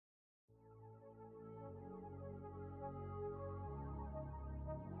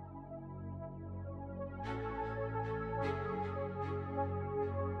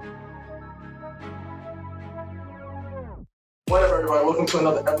everybody. Welcome to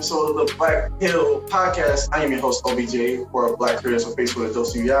another episode of the Black Hill Podcast. I am your host, OBJ, for Black Creators for Facebook with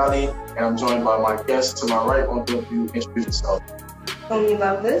Dose of Reality, and I'm joined by my guest to my right. Why don't you introduce yourself? Tony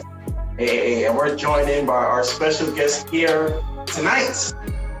Loveless. Hey, and we're joined in by our special guest here tonight.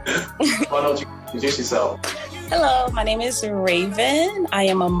 Why don't you introduce yourself? Hello, my name is Raven. I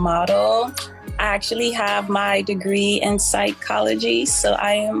am a model. I actually have my degree in psychology, so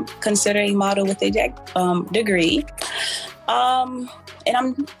I am considered a model with a degree. And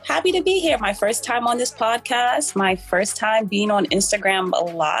I'm happy to be here. My first time on this podcast, my first time being on Instagram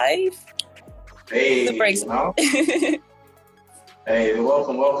Live. Hey, hey,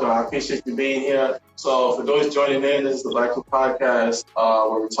 welcome. I appreciate you being here. So for those joining in, this is the Black Hill Podcast,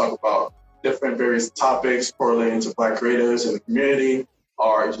 where we talk about different various topics correlating to Black creators in the community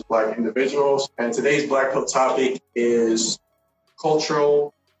or just Black individuals. And today's Black Hill topic is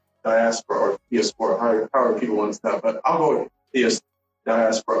cultural diaspora or diaspora, however people understand, but I'll go with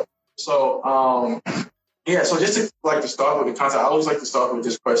diaspora. So, so just to start with the concept, I always like to start with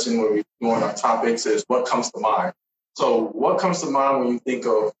this question when we're doing our topics is what comes to mind? So what comes to mind when you think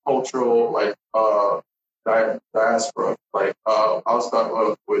of cultural, diaspora? I'll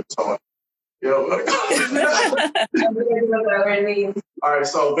start with Tony. All right,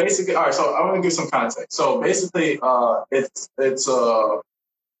 so I want to give some context. So basically, it's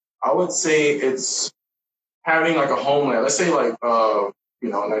I would say it's having like a homeland. Let's say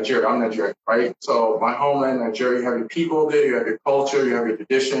Nigeria. I'm Nigerian, right? So my homeland, Nigeria, you have your people there, you have your culture, you have your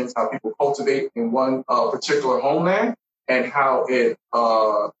traditions, how people cultivate in one particular homeland, and how it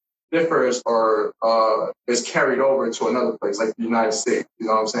differs or is carried over to another place, like the United States. You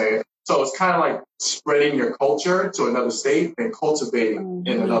know what I'm saying? So it's kind of like spreading your culture to another state and cultivating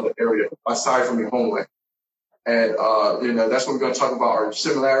in another area aside from your homeland. And, that's what we're going to talk about, our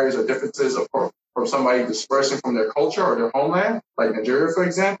similarities or differences from somebody dispersing from their culture or their homeland, like Nigeria, for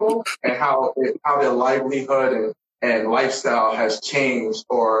example, and how their livelihood and lifestyle has changed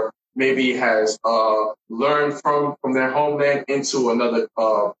or maybe has learned from their homeland into another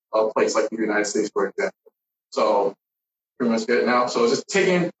place, like the United States, for example. So pretty much get it now. So it's just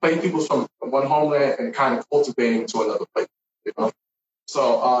taking people from one homeland and kind of cultivating to another place, you know?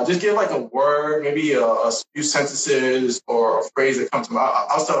 So just give like a word, maybe a few sentences or a phrase that comes to mind.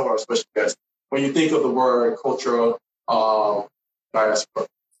 I'll start with our special guest. When you think of the word cultural diaspora.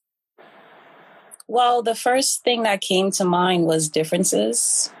 Well, the first thing that came to mind was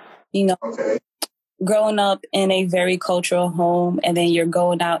differences. Okay. Growing up in a very cultural home and then you're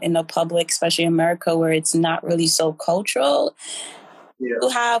going out in the public, especially in America, where it's not really so cultural. Yeah. You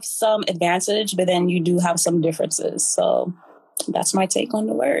have some advantage, but then you do have some differences. So that's my take on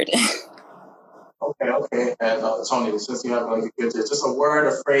the word. Okay. And Tony, since you have just a word,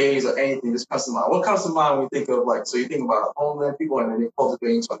 a phrase, or anything just comes to mind. What comes to mind when you think of so you think about homeland people and then you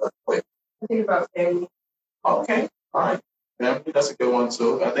cultivate to another place? I think about family. Okay, all right. Family, that's a good one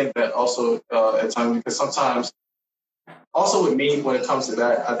too. I think that also at times, because sometimes, also with me, when it comes to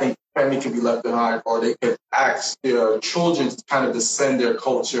that, I think family can be left behind, or they could ask their children to kind of descend their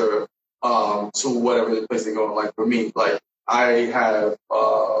culture to whatever the place they're going. Like for me, I have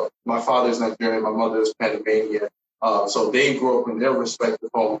my father's Nigerian, my mother's Panamanian, so they grew up in their respective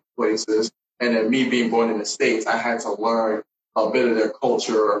home places, and then me being born in the States, I had to learn a bit of their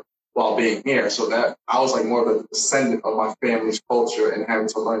culture while being here. So that I was like more of a descendant of my family's culture and having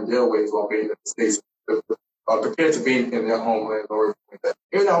to learn their ways while being in the States, compared to being in their homeland or anything like that.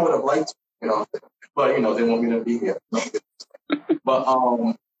 Even though I would have liked to, but they want me to be here. But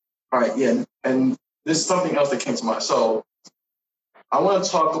all right, yeah, and this is something else that came to mind. So I want to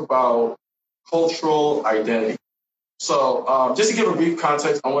talk about cultural identity. So just to give a brief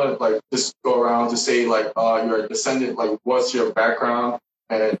context, I want to just go around to say you're a descendant, what's your background?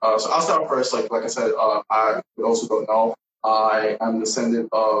 And so I'll start first. Like I said, I also don't know. I am descendant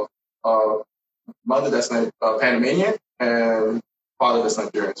of mother that's Panamanian and father that's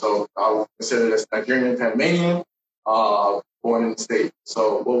Nigerian. So I would consider this Nigerian Panamanian, born in the States.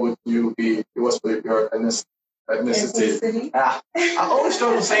 So what would you be? What's your ethnicity? I always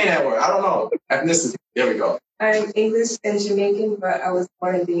struggle saying that word. I don't know. Ethnicity. There we go. I'm English and Jamaican, but I was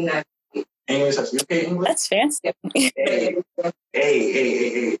born in the United States. English, that's UK English? That's fancy. Hey.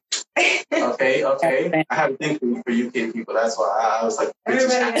 Okay. I have a thing for UK people. That's why I was like,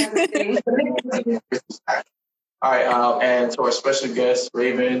 everybody has a thing. All right, and to our special guest,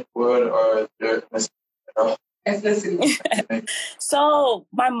 Raven, what are your ethnicity? So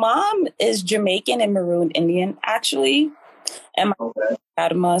my mom is Jamaican and Maroon Indian, actually, and my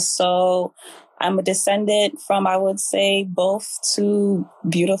Fatima. So I'm a descendant from, I would say, both two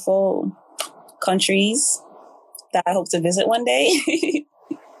beautiful countries. that I hope to visit one day.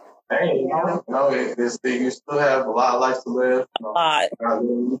 Hey, you still have a lot of life to live. God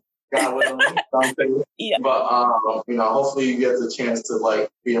willing, something. Yeah. But hopefully you get the chance to like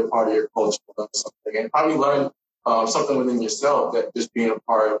be a part of your culture or something, and probably learn something within yourself that just being a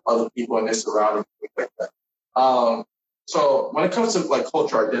part of other people and their surroundings, things like that. So when it comes to like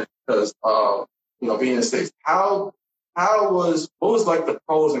culture identity, because being in the States, what was like the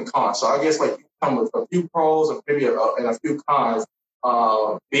pros and cons? So I guess like you come with a few pros and maybe and a few cons.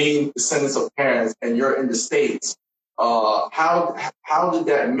 Being descendants of parents and you're in the States, how did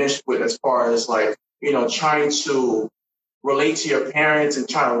that mesh with as far as like, trying to relate to your parents and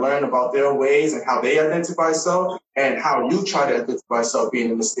trying to learn about their ways and how they identify self and how you try to identify self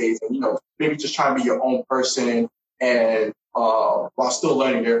being in the States and, maybe just trying to be your own person and while still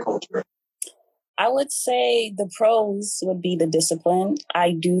learning their culture? I would say the pros would be the discipline.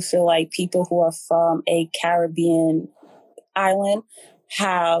 I do feel like people who are from a Caribbean island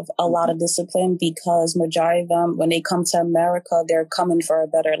have a lot of discipline because majority of them, when they come to America, they're coming for a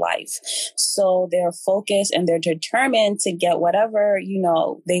better life. So they're focused and they're determined to get whatever,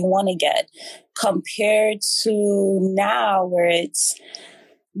 they want to get, compared to now where it's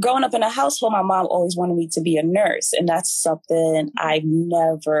growing up in a household. My mom always wanted me to be a nurse, and that's something I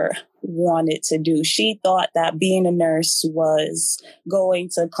never wanted to do. She thought that being a nurse was going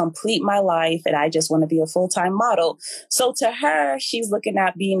to complete my life, and I just want to be a full-time model. So to her, she's looking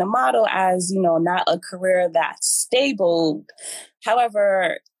at being a model as, not a career that's stable.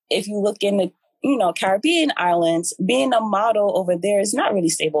 However, if you look in the Caribbean islands, being a model over there is not really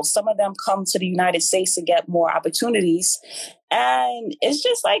stable. Some of them come to the United States to get more opportunities. And it's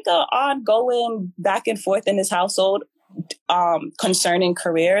just like an ongoing back and forth in this household concerning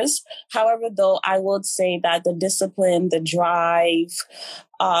careers. However, though, I would say that the discipline, the drive,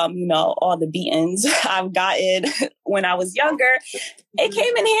 all the beatings I've gotten when I was younger, it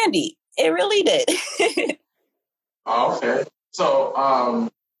came in handy. It really did. Okay. So,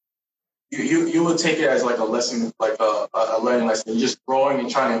 you would take it as like a lesson, like a learning lesson. You're just growing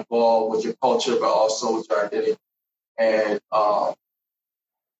and trying to evolve with your culture, but also with your identity. And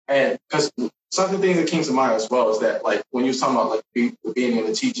because some of the things that came to mind as well is that like when you're talking about like being in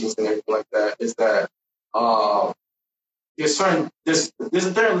the teachings and everything like that, is that there's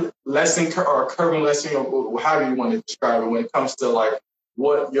a certain lesson or a curving lesson or however you want to describe it when it comes to like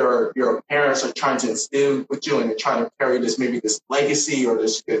what your parents are trying to instill with you and they're trying to carry this legacy or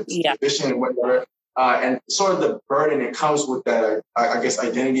this tradition and whatever. And sort of the burden that comes with that, I guess,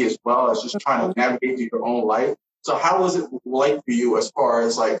 identity as well as just trying to navigate through your own life. So how was it like for you as far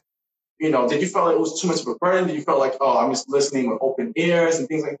as like, did you feel like it was too much of a burden? Did you feel like, oh, I'm just listening with open ears and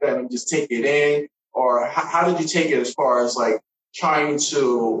things like that and just take it in? Or how did you take it as far as like trying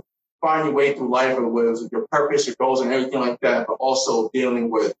to find your way through life and with your purpose, your goals and everything like that, but also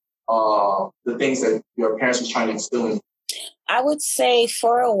dealing with the things that your parents were trying to instill in you? I would say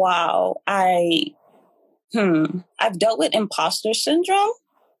for a while, I've dealt with imposter syndrome.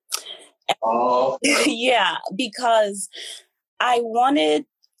 Oh, yeah, because I wanted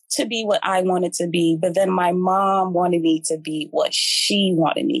to be what I wanted to be, but then my mom wanted me to be what she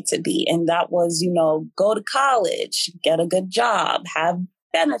wanted me to be. And that was, go to college, get a good job, have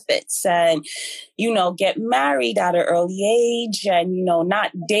benefits and, get married at an early age and,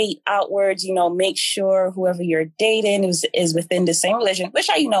 not date outwards, make sure whoever you're dating is within the same religion, which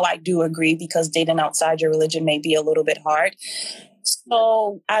I do agree because dating outside your religion may be a little bit hard.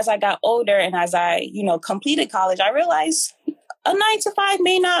 So as I got older and as I, completed college, I realized a 9-to-5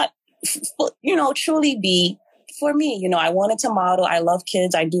 may not, truly be for me. I wanted to model. I love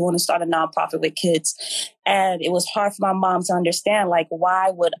kids. I do want to start a nonprofit with kids. And it was hard for my mom to understand, like, why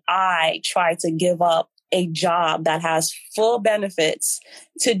would I try to give up a job that has full benefits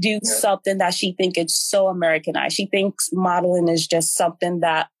to do something that she thinks it's so Americanized? She thinks modeling is just something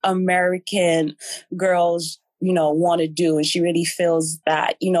that American girls want to do. And she really feels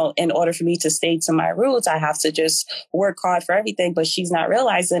that, in order for me to stay to my roots, I have to just work hard for everything. But she's not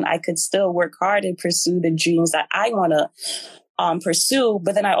realizing I could still work hard and pursue the dreams that I want to pursue.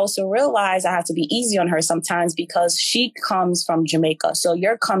 But then I also realize I have to be easy on her sometimes because she comes from Jamaica. So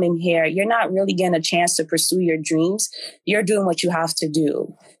you're coming here, you're not really getting a chance to pursue your dreams. You're doing what you have to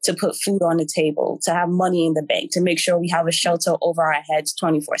do to put food on the table, to have money in the bank, to make sure we have a shelter over our heads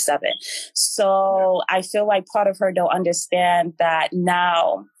 24/7. So I feel like part of her don't understand that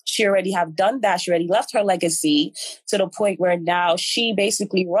now she already have done that. She already left her legacy to the point where now she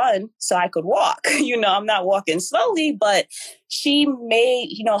basically run so I could walk. I'm not walking slowly, but she made,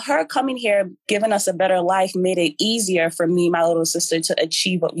 her coming here, giving us a better life, made it easier for me, my little sister, to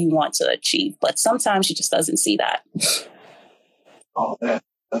achieve what we want to achieve. But sometimes she just doesn't see that. Oh, man,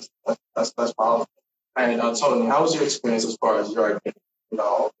 that's powerful. And Tony, how was your experience as far as your identity,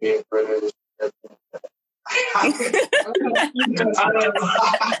 being British?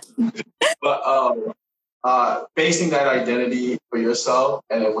 But facing that identity for yourself,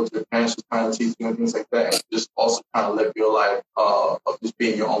 and then what your parents were trying to teach you and things like that, and just also trying to live your life of just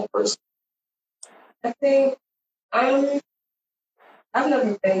being your own person. I think I've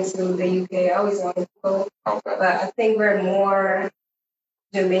never been to the UK. I always wanted to go, but I think we're more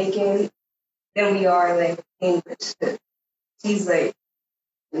Jamaican than we are like English. She's like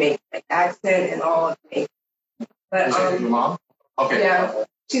make like accent and all Jamaican. But your mom? Okay. Yeah,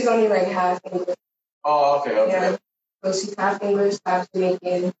 she's only like half English. Oh, okay. Yeah, so she's half English, half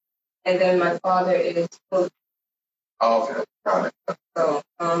Jamaican, and then my father is both. Oh, okay. Got it. So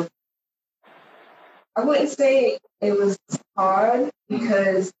I wouldn't say it was hard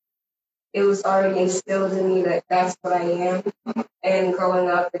because it was already instilled in me that that's what I am. And growing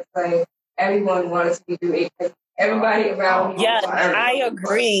up, it's like everyone wanted to be Jamaican. Everybody around me. Yes, I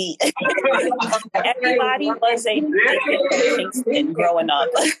agree. Everybody was a Kingston growing up.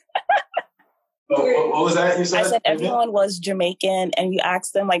 What was that you said? I said everyone was Jamaican, and you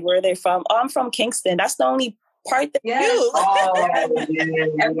asked them like where they're from. Oh, I'm from Kingston. That's the only part that you.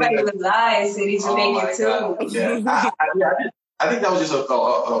 Everybody was lying, city Jamaican too. Yeah. I think that was just I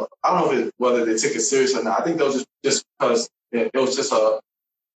don't know whether they took it serious or not. I think that was just because it was just a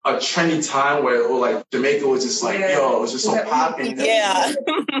trendy time where like Jamaica was just like, it was just so popping. Yeah.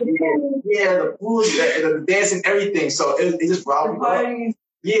 The food, the dance and everything. So it just brought me up.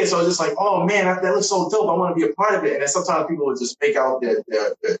 Yeah, so it's just like, oh man, that looks so dope. I want to be a part of it. And then sometimes people would just fake out their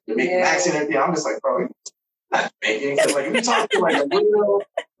Jamaican accent and everything. I'm just like, bro, you're not Jamaican. Because like if you talk to like a real,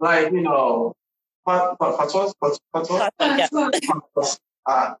 like,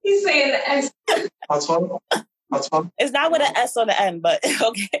 he's saying the S. It's not with an S on the end, but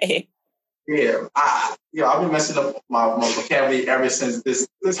okay. Yeah, I've been messing up my vocabulary ever since this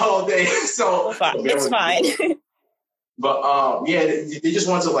whole day. So it's fine. But they just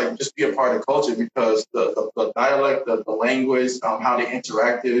want to like just be a part of the culture because the dialect, the language, how they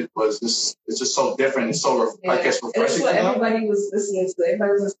interacted it's just so different and so I guess refreshing. It's what everybody was listening to.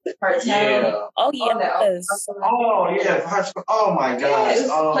 Everybody was listening to Cartel. Yeah. Oh yeah. Oh my gosh. Yeah, it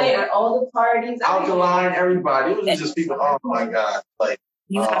was playing at all the parties. Alkaline, everybody. It was just people. Oh my god, like.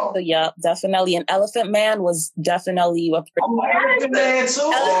 You have to, definitely. And Elephant Man was definitely a Elephant Man too.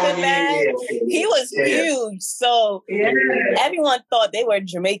 Elephant Man, he was huge. So everyone thought they were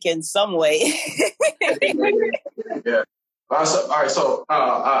Jamaican some way. Yeah. All right. So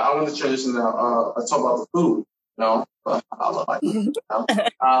I want to transition now. I talk about the food. I love my food.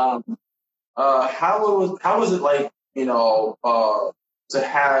 How was it like? To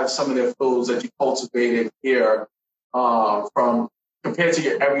have some of the foods that you cultivated here from. Compared to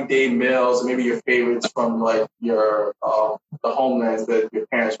your everyday meals, and maybe your favorites from like your the homelands that your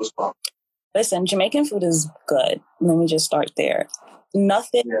parents was from. Listen, Jamaican food is good. Let me just start there.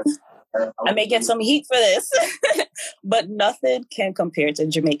 Nothing. Yeah. I may get some heat for this, but nothing can compare to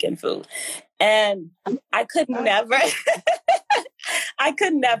Jamaican food. And I could never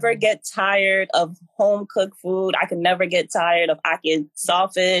get tired of home cooked food. I could never get tired of ackee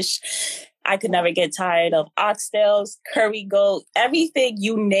sawfish. I could never get tired of oxtails, curry goat, everything,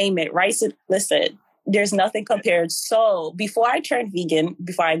 you name it. Rice. Listen, there's nothing compared. So before I turned vegan,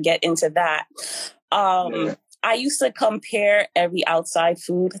 before I get into that, I used to compare every outside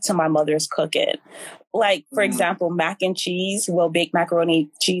food to my mother's cooking. Like, for example, mac and cheese, baked macaroni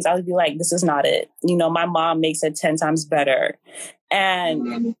cheese. I would be like, this is not it. My mom makes it 10 times better.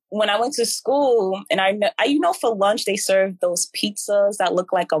 And when I went to school and I for lunch, they serve those pizzas that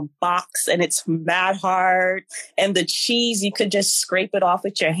look like a box and it's mad hard. And the cheese, you could just scrape it off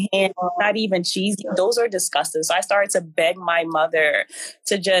with your hand. Not even cheesy. Those are disgusting. So I started to beg my mother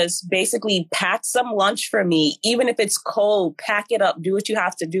to just basically pack some lunch for me. Even if it's cold, pack it up, do what you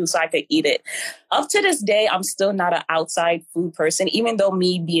have to do so I could eat it. Up to this day, I'm still not an outside food person, even though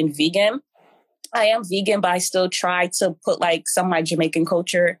me being vegan. I am vegan, but I still try to put like some of my Jamaican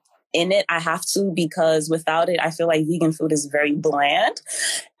culture in it. I have to, because without it, I feel like vegan food is very bland.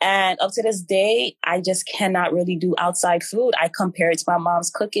 And up to this day, I just cannot really do outside food. I compare it to my mom's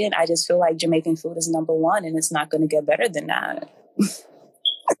cooking. I just feel like Jamaican food is number one, and it's not going to get better than that.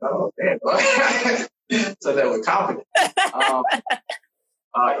 Oh, man. So that we're confident.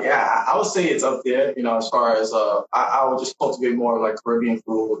 Yeah, I would say it's up there. As far as I would just cultivate more like Caribbean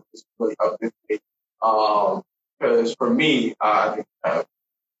food, which is really up there. Because for me, I think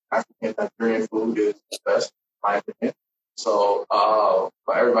African Nigerian food is the best, in my opinion. So,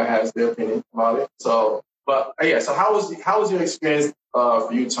 but everybody has their opinion about it. So, but yeah. So, how was your experience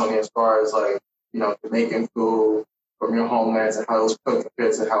for you, Tony, as far as like Jamaican food from your homelands and how it was cooked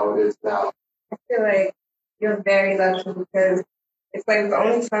compared to how it is now? I feel like you're very lucky because it's like the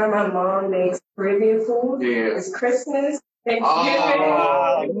only time my mom makes Caribbean food is Christmas.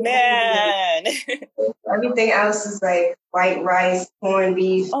 Oh, man. Everything else is like white rice, corned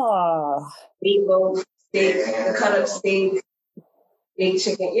beef, meatloaf, steak, the cut up steak, baked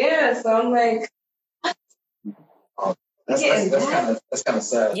chicken. Yeah, so I'm like, that's kind of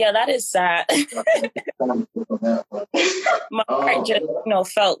sad. Yeah, that is sad. My heart just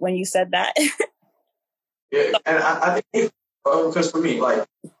felt when you said that. Yeah, and I think because for me, like,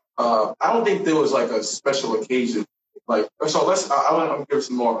 I don't think there was like a special occasion. Like, so I want to give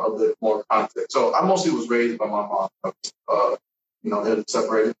some more context. So I mostly was raised by my mom. They're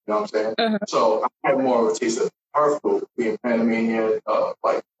separated. You know what I'm saying? Mm-hmm. So I had more of a taste of her food, being Panamanian,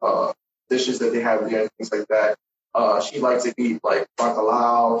 dishes that they have there and things like that. She liked to eat like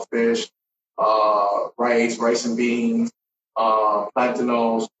bacalao, fish, rice and beans,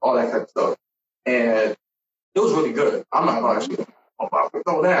 plantains, all that kind of stuff, and it was really good. I'm not gonna actually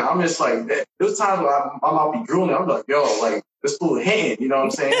go down. I'm just like, there's times where my mouth be drooling. I'm like, yo, like this food hitting, you know what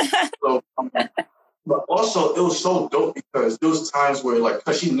I'm saying? So, but also it was so dope because there was times where like,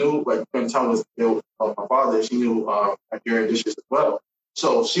 cause she knew like when telling us my father, she knew Nigerian dishes as well.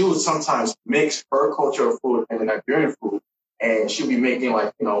 So she would sometimes mix her culture of food and the Nigerian food, and she'd be making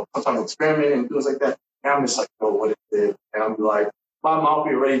like sometimes experimenting and things like that. And I'm just like, yo, what is it? And I'm like, my mouth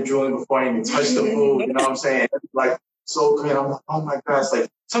be already drooling before I even touch the food. You know what I'm saying? It's like so good. I'm like, oh my gosh. Like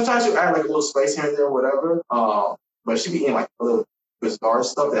sometimes you add like a little spice here and there, or whatever. But she be eating like a little bizarre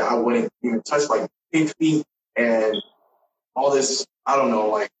stuff that I wouldn't even touch, like pig feet and all this. I don't know,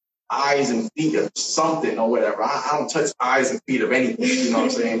 like eyes and feet of something or whatever. I don't touch eyes and feet of anything. You know what I'm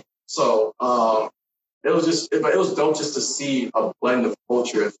saying? So it was dope just to see a blend of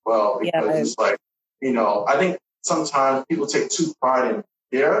culture as well because it's like I think sometimes people take too pride in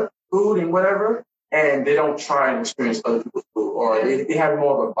their food and whatever, and they don't try and experience other people's food, or they have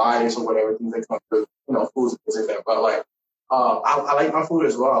more of a bias or whatever things that come to foods and things like that. But like, I like my food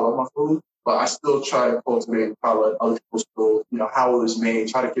as well. I love my food, but I still try to cultivate probably other people's food. How it was made.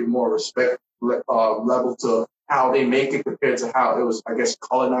 Try to give more respect level to how they make it compared to how it was, I guess,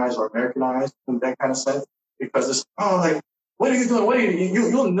 colonized or Americanized in that kind of sense. Because it's like, what are you doing? What are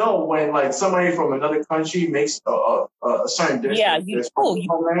you'll know when like somebody from another country makes a certain dish. Yeah, a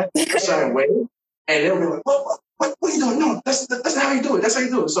certain way, and they'll be like, what are you doing? No, that's not how you do it. That's how you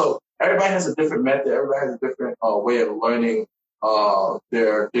do it. So everybody has a different method. Everybody has a different way of learning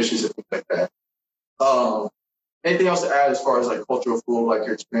their dishes and things like that. Anything else to add as far as like cultural food, like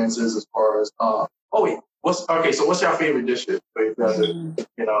your experiences as far as what's your favorite dishes?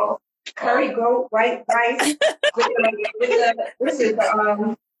 Curry goat, white rice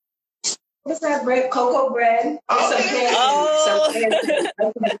what's that bread? Cocoa bread. Some pancakes.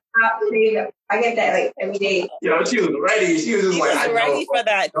 I get that like every day. She was ready. She was just ready for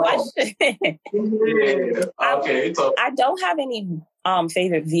that question. Yeah. Okay. So I don't have any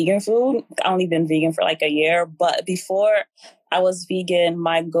favorite vegan food. I've only been vegan for like a year, but before I was vegan,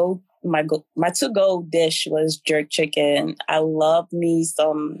 my to-go dish was jerk chicken. I love me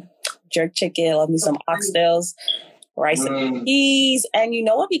some jerk chicken. I love me some oxtails, rice and peas. And you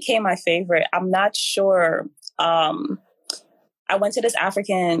know what became my favorite? I'm not sure. I went to this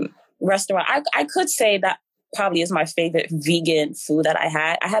African restaurant. I could say that probably is my favorite vegan food that I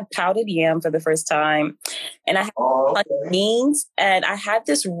had. I had powdered yam for the first time, and I had beans, and I had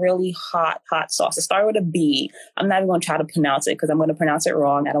this really hot sauce. It started with a B. I'm not even going to try to pronounce it because I'm going to pronounce it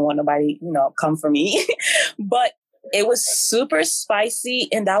wrong. I don't want nobody, come for me. But it was super spicy,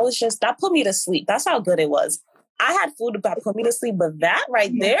 and that put me to sleep. That's how good it was. I had food that put me to sleep, but that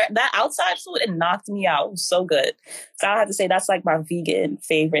right there, that outside food, it knocked me out. It was so good. So I have to say that's like my vegan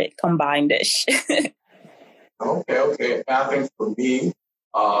favorite combined dish. Okay. I think for me,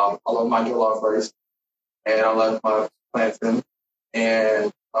 I love my jollof rice, and I love my plantain,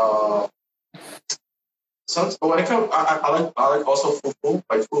 and when it comes, I like also fufu.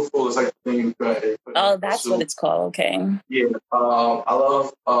 Like fufu is like the thing you put. Oh, that's what it's called. Okay. Yeah. I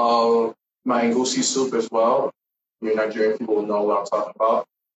love my ngozi soup as well. Nigerian people will know what I'm talking about.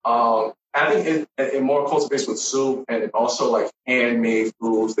 And I think it more cultivates with soup and also like handmade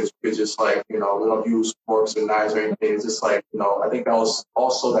foods that you could just like, we don't use forks or knives or anything. It's just like, I think that was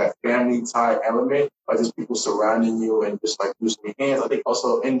also that family tie element of just people surrounding you and just like using your hands. I think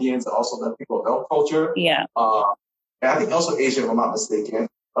also Indians and also the people of elk culture. Yeah. And I think also Asian, if I'm not mistaken,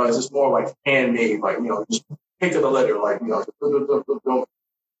 it's just more like handmade, like, just pick of the litter, like,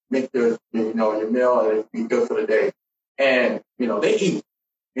 make your meal and be good for the day. And, they eat,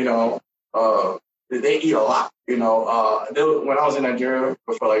 they eat a lot, when I was in Nigeria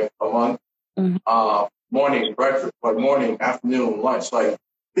for like a month, morning, breakfast, like morning, afternoon, lunch, like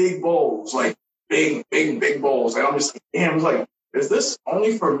big bowls, like big bowls. And I'm just like, damn, like, is this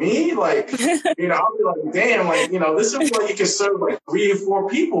only for me? Like, I'll be like, damn, like, this is like you can serve like 3 or 4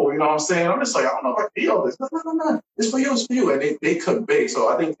 people, you know what I'm saying? I'm just like, I don't know if I can eat all this. No. It's for you, it's for you. And they cook big.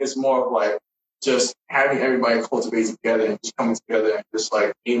 So I think it's more of like just having everybody cultivate together and just coming together and just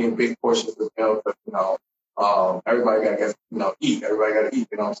like eating big portions of meal. But, everybody got to eat. Everybody got to eat,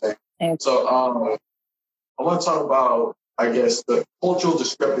 you know what I'm saying? So I want to talk about, I guess, the cultural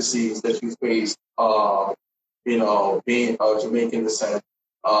discrepancies that you faced, being of Jamaican descent.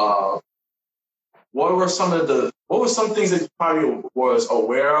 What were some things that you probably was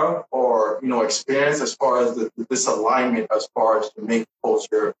aware of or, experienced as far as the disalignment as far as Jamaican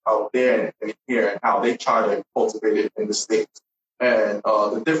culture out there and here and how they try to cultivate it in the States and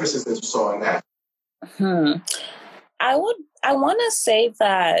the differences that you saw in that? I want to say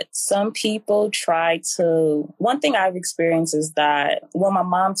that some people one thing I've experienced is that my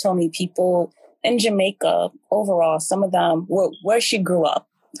mom told me people in Jamaica overall, some of them where she grew up,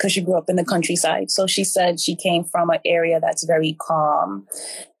 because she grew up in the countryside. So she said she came from an area that's very calm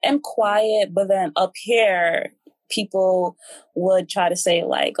and quiet. But then up here, people would try to say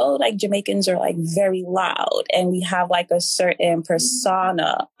like, oh, like Jamaicans are like very loud and we have like a certain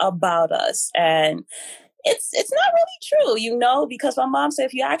persona about us. And it's not really true, because my mom said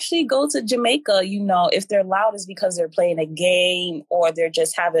if you actually go to Jamaica, if they're loud is because they're playing a game or they're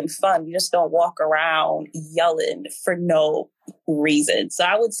just having fun. You just don't walk around yelling for no reason. So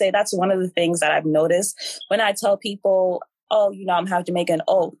I would say that's one of the things that I've noticed when I tell people, oh, I'm half Jamaican.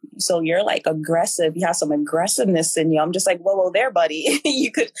 Oh, so you're like aggressive. You have some aggressiveness in you. I'm just like, whoa there, buddy.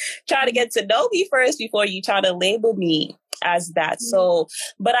 You could try to get to know me first before you try to label me as that. So,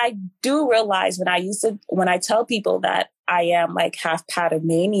 but I do realize when I tell people that I am like half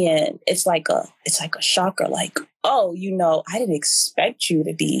Panamanian, it's like a shocker. Like, oh, I didn't expect you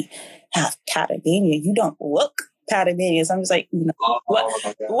to be half Panamanian. You don't look Panamanian. So I'm just like, what do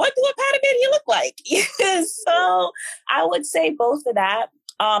a Panamanian look like? So I would say both of that.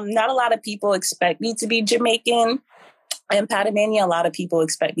 Not a lot of people expect me to be Jamaican. In Panamania, a lot of people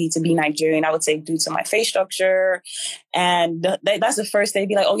expect me to be Nigerian, I would say, due to my face structure. And that's the first thing. They'd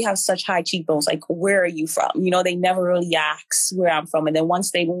be like, oh, you have such high cheekbones. Like, where are you from? They never really ask where I'm from. And then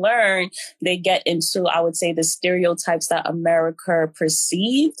once they learn, they get into, I would say, the stereotypes that America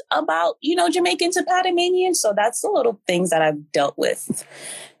perceived about, Jamaicans and Panamanians. So that's the little things that I've dealt with,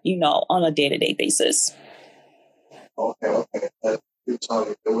 on a day-to-day basis. Okay.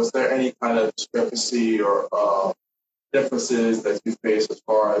 Was there any kind of discrepancy or differences that you face as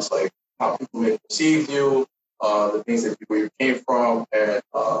far as like how people may perceive you, the things that where you came from, and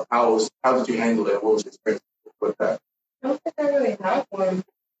how did you handle it? What was your experience with that? I don't think I really have one.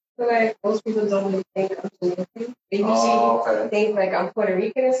 I feel like most people don't really think I'm Jamaican. They usually think like I'm Puerto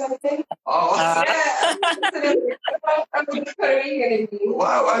Rican or something. Oh, yeah. I'm Puerto Rican.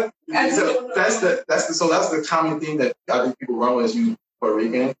 Wow, that's the common thing that I think people run with is you Puerto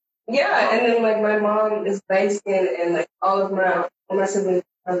Rican. Yeah, and then like my mom is light skinned and like all of my siblings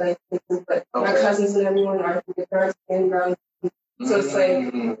are light skinned, but my cousins and everyone are dark skin, brown skin. So it's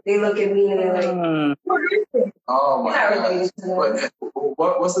like they look at me and they're like, oh my God.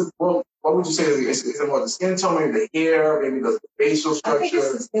 What would you say is it more the skin tone, maybe the hair, maybe the facial structure? I think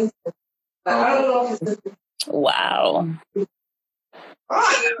it's the skin tone. But I don't know if it's the wow.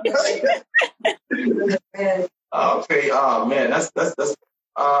 Okay, man, that's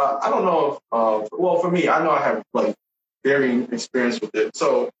I don't know if, well, for me, I know I have like varying experience with it.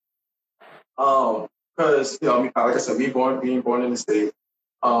 So, because like I said, being born in the States,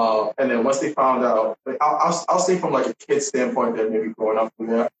 and then once they found out, like, I'll say from like a kid's standpoint that maybe growing up from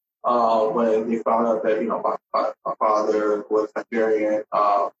there, when they found out that my father was Nigerian,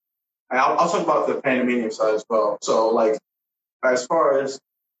 and I'll talk about the Panamanian side as well. So, like as far as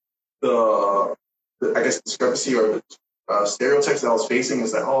the I guess discrepancy or the stereotypes that I was facing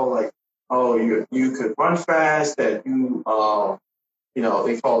is that you could run fast, that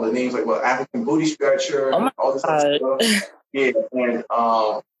they call the names like African booty scratcher, and all this other stuff. Yeah, and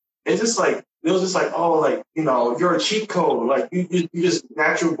it's just like, it was just like, oh, like, you know, you're a cheat code. Like, you just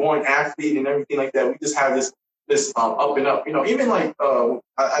natural born athlete and everything like that. We just have this up and up. You know, even like,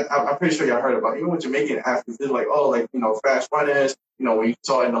 I'm pretty sure y'all heard about it. Even with Jamaican athletes, they're like, oh, like, you know, fast runners, you know, we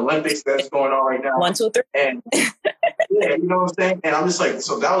saw in the Olympics that's going on right now. 1, 2, 3. And yeah, you know what I'm saying? And I'm just like,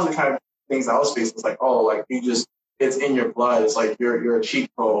 so that was the kind of things I was facing. It's like, oh, like, it's in your blood. It's like you're a cheat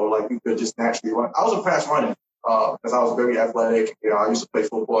code. Like, you could just naturally run. I was a fast runner because I was very athletic. You know, I used to play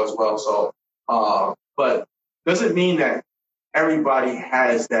football as well. So, but doesn't mean that everybody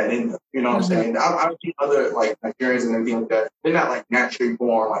has that in them. You know what I'm saying? I've seen other like Nigerians and everything like that. They're not like naturally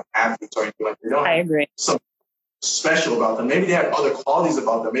born like athletes or anything like that. They don't I agree. Something special about them. Maybe they have other qualities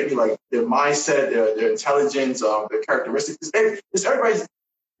about them. Maybe like their mindset, their intelligence, their characteristics. It's everybody's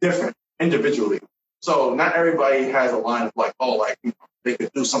different individually. So not everybody has a line of like, oh, like, you know, they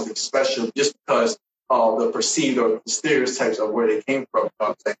could do something special just because of the perceived or the stereotypes of where they came from. You know what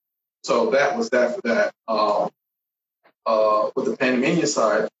I'm saying? So that was that for that. With the Panamanian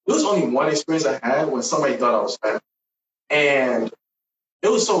side, there was only one experience I had when somebody thought I was Spanish. And it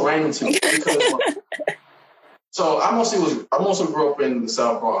was so random to me because so I also grew up in the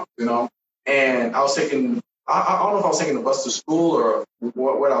South Bronx, you know, and I was taking, I don't know if I was taking the bus to school or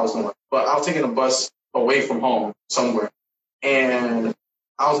what I was doing, but I was taking a bus away from home somewhere. And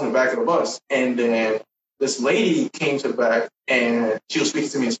I was in the back of the bus. And then this lady came to the back and she was speaking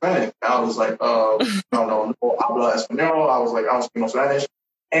to me in Spanish. I was like, I don't know, no habla español. I was like, I don't speak no Spanish.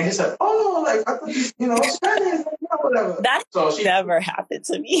 And she said, oh, like, I thought you know, Spanish, whatever. That never happened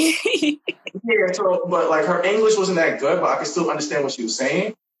to me. Yeah, so, but like her English wasn't that good, but I could still understand what she was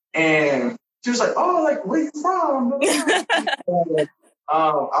saying. And she was like, oh, like, where you from?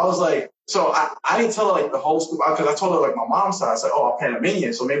 I was like, so I didn't tell her like the whole story because I told her like my mom's side. I said, oh, I'm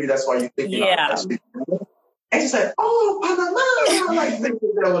Panamanian, so maybe that's why you think, you know, I speak Spanish. And she said, oh, Panama, like,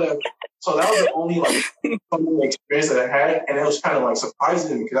 whatever. So that was the only like funny experience that I had, and it was kind of like surprising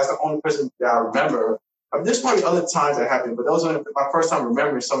to me because that's the only person that I remember. I mean, there's probably other times that happened, but that was my first time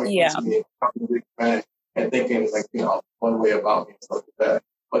remembering somebody coming to me talking Spanish and thinking like, you know, one way about me and stuff like that.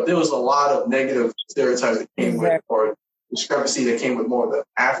 But there was a lot of negative stereotypes that came with, or discrepancy that came with more of the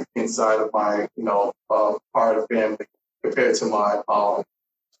African side of my, you know, part of the family compared to my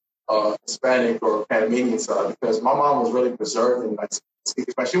Hispanic or Panamanian side, because my mom was really preserved and like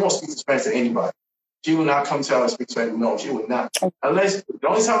speaking Spanish. She won't speak Spanish to anybody. She will not come tell her to speak Spanish. No, she would not. Unless the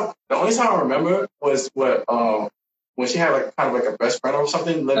only time I remember was when she had like kind of like a best friend or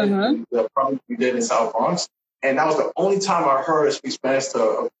something living in the province we did in South Bronx, and that was the only time I heard her speak Spanish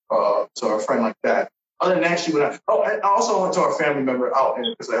to a friend like that. Other than that, she would not. Oh, and I also went to a family member out,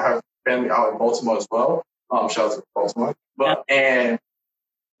 because I have family out in Baltimore as well. Shout out to Baltimore, and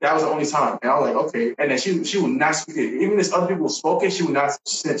that was the only time. And I was like, okay. And then she would not speak it. Even if other people spoke it, she would not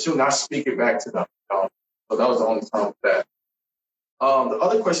speak it back to them. You know? So that was the only time with that. The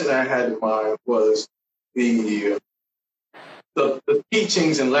other question that I had in mind was the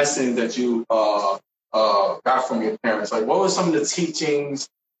teachings and lessons that you got from your parents. Like, what were some of the teachings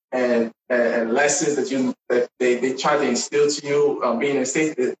and lessons that they tried to instill to you being in the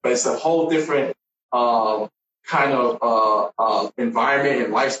States? But it's a whole different kind of environment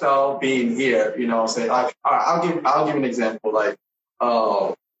and lifestyle being here. You know what I'm saying? I'll give an example. Like,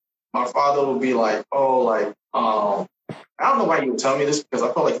 my father would be like, oh, like, I don't know why you would tell me this, because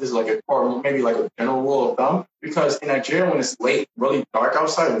I feel like this is like or maybe like a general rule of thumb. Because in Nigeria, when it's late, really dark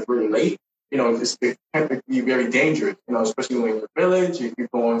outside, it's really late, you know, it can be very dangerous, you know, especially when you're in the village, if you're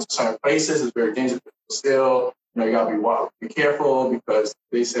going to certain places, it's very dangerous. Still, you know, you gotta be careful, because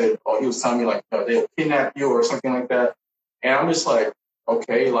they said, oh, he was telling me like, you know, they'll kidnap you or something like that. And I'm just like,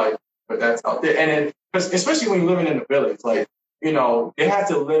 okay, like, but that's out there. And then, because especially when you're living in the village, like, you know, they have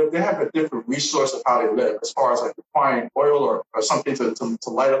a different resource of how they live, as far as like requiring oil or something to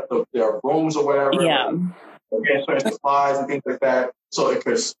light up their rooms or whatever. Yeah. Get certain supplies and things like that. So it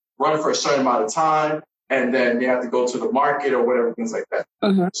could run for a certain amount of time, and then they have to go to the market or whatever, things like that.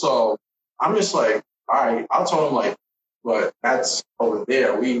 So I'm just like, all right, I'll tell them like, but that's over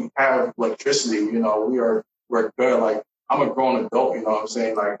there. We have electricity, you know, we're good. Like, I'm a grown adult, you know what I'm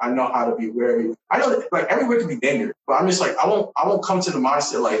saying? Like, I know how to be wary. I know, like, everywhere can be dangerous, but I'm just like, I won't come to the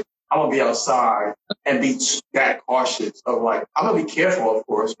mindset like I'm gonna be outside and be that cautious of like, I'm gonna be careful, of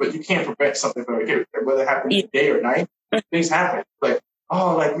course, but you can't prevent something from occurring, whether it happens day or night. Things happen. Like,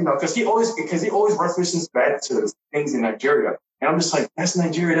 oh, like, you know, because he always references back to things in Nigeria, and I'm just like, that's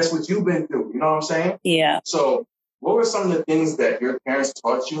Nigeria. That's what you've been through. You know what I'm saying? Yeah. So, what were some of the things that your parents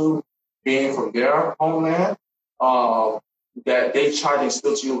taught you being from their homeland? That they try to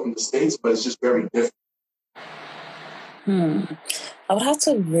instill to you in the States, but it's just very different? I would have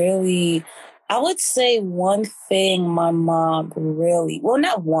to really, I would say one thing my mom really, well,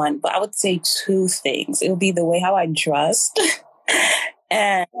 not one, but I would say two things. It would be the way how I dressed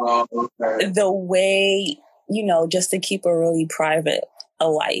and the way, just to keep a really private a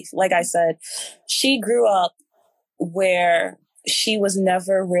life. Like I said, she grew up where she was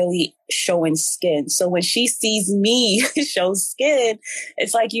never really showing skin. So when she sees me show skin,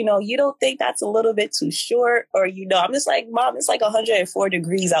 it's like, you don't think that's a little bit too short? Or, I'm just like, Mom, it's like 104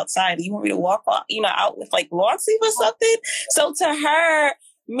 degrees outside. You want me to walk, out with like long sleeve or something? So to her,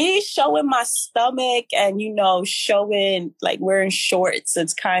 me showing my stomach and, showing like wearing shorts,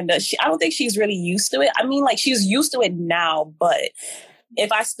 it's kind of, I don't think she's really used to it. I mean, like she's used to it now, but if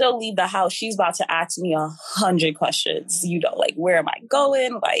I still leave the house, she's about to ask me 100 questions, like, where am I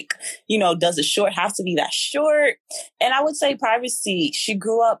going? Like, does the short have to be that short? And I would say privacy. She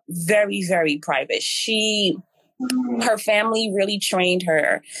grew up very, very private. Her family really trained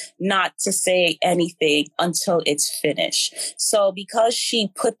her not to say anything until it's finished. So because she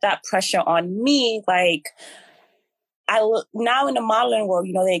put that pressure on me, like, now in the modeling world,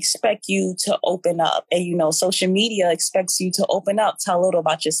 they expect you to open up and, social media expects you to open up, tell a little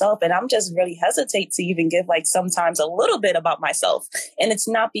about yourself. And I'm just really hesitate to even give like sometimes a little bit about myself. And it's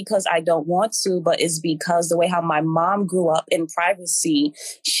not because I don't want to, but it's because the way how my mom grew up in privacy,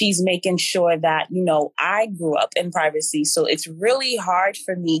 she's making sure that, I grew up in privacy. So it's really hard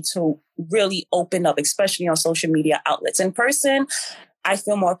for me to really open up, especially on social media outlets. In person, I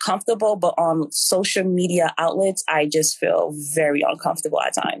feel more comfortable, but on social media outlets, I just feel very uncomfortable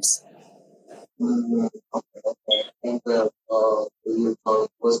at times. Okay. And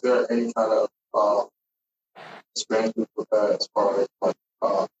was there any kind of experience with that as far as like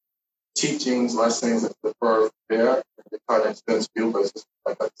teachings, lessons that defer there? It kind of extends you, but it's just,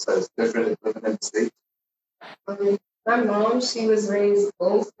 like I said, it's different in living in the States. My mom, she was raised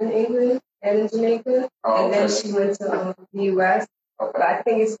both in England and in Jamaica, and then she went to the U.S. But I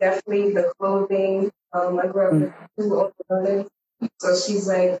think it's definitely the clothing. I grew up with two older brothers. So she's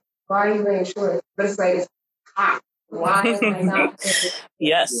like, why are you wearing shorts? But it's like, it's hot. Why am I not?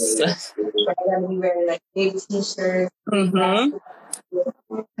 Yes. So I gotta be wearing like big t-shirts because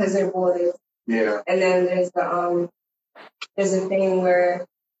they're boys. Yeah. And then there's a thing where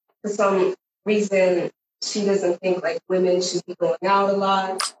for some reason she doesn't think like women should be going out a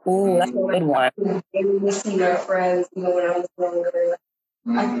lot. Ooh, that's a good one. Maybe we see my friends, when I was younger.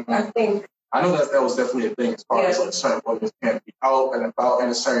 I think. I know that was definitely a thing as far as like certain women can't be out and about in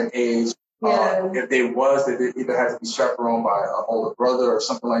a certain age. If they either had to be chaperoned by an older brother or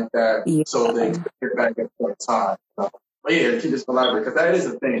something like that, so they could get back at the time. But yeah, keep this elaborate because that is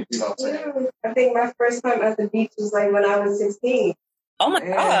a thing, what I'm saying? I think my first time at the beach was like when I was 16. Oh my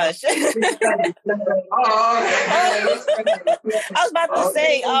gosh. I was about to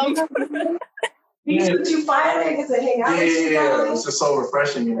say, you finally get to hang out with you guys? It's just so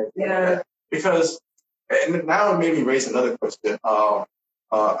refreshing. Because and now it made me raise another question about,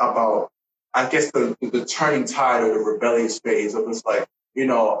 I guess, the turning tide or the rebellious phase of it's like,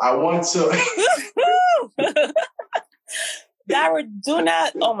 I want to. Do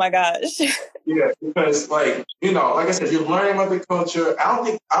not. Oh my gosh. Yeah, because like I said, you're learning about the culture. I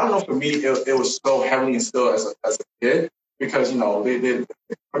don't know. For me, it was so heavily instilled as a kid because they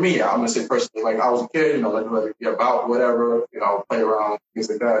for me, I'm gonna say personally, like I was a kid, let me be about whatever, play around things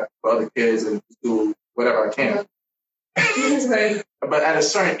like that for other kids and do whatever I can. But at a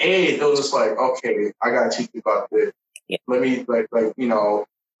certain age, it was just like, okay, I gotta teach you about this. Yeah. Let me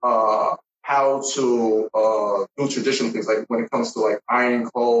how to do traditional things, like when it comes to like ironing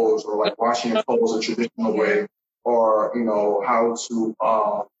clothes or like washing your clothes a traditional way, or how to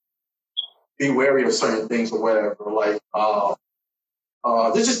be wary of certain things or whatever. Like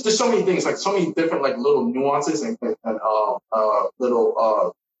there's so many things, like so many different like little nuances and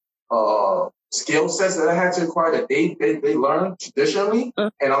little skill sets that I had to acquire that they learned traditionally,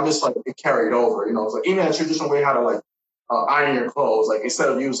 and I'm just like it carried over. It's like even a traditional way how to like iron your clothes. Like instead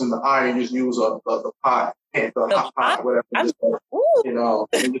of using the iron, you just use the pot, the hot pot, whatever. Just,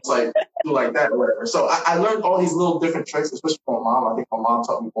 and just like do like that or whatever. So I learned all these little different tricks, especially from my mom. I think my mom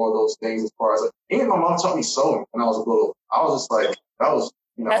taught me more of those things as far as like, even my mom taught me sewing when I was little. I was just like, that was,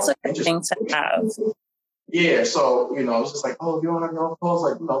 that's a good thing to have. Yeah, so it was just like, oh, you don't have your own clothes,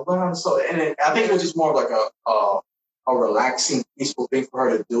 like learn how to sew. And I think it was just more of like a relaxing, peaceful thing for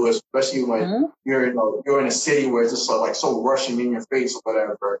her to do, especially when you're in a city where it's just like so rushing in your face or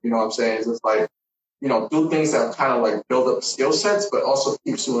whatever. You know what I'm saying? It's just like do things that kind of like build up skill sets, but also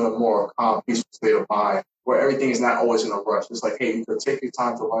keeps you in a more calm, peaceful state of mind where everything is not always in a rush. It's like, hey, you could take your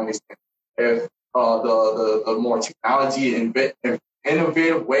time to learn these things. the more technology and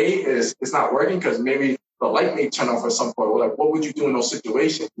innovative way is not working because maybe the light may turn off at some point. Like, what would you do in those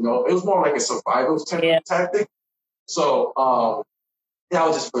situations? You know, it was more like a survival tactic. So, yeah, I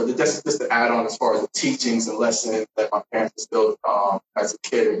was just to add on as far as the teachings and lessons that my parents instilled as a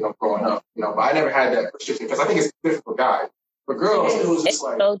kid, you know, growing up. You know, but I never had that restriction because I think it's different for guys. For girls, it was just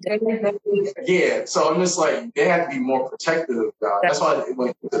like, yeah. So I'm just like, they had to be more protective of God. That's why it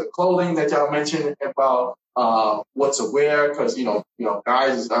went into the clothing that y'all mentioned about what to wear, because you know,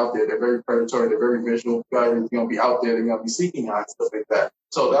 guys is out there. They're very predatory. They're very visual. Guys are gonna be out there. They're gonna be seeking out and stuff like that.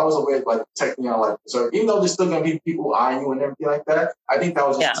 So that was a way of like protecting y'all, like so. Even though there's still gonna be people eyeing you and everything like that, I think that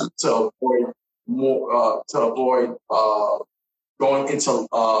was just to avoid more going into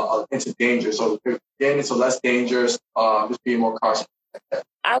danger. So getting into less dangers, just being more cautious.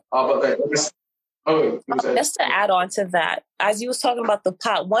 Just to add on to that, as you was talking about the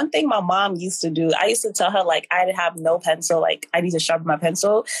pot, one thing my mom used to do, I used to tell her like I have no pencil, like I need to sharpen my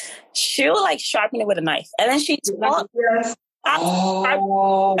pencil. She'll like sharpen it with a knife, and then she taught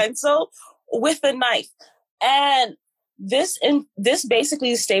pencil with a knife, and this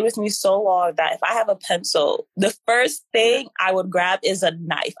basically stayed with me so long that if I have a pencil, the first thing I would grab is a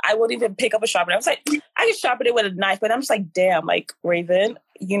knife. I wouldn't even pick up a sharpener. I was like, I can sharpen it with a knife, but I'm just like, damn, like Raven,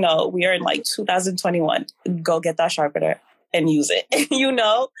 you know, we are in like 2021. Go get that sharpener and use it, you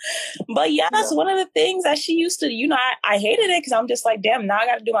know? But yeah, that's one of the things that she used to, you know, I hated it because I'm just like, damn, now I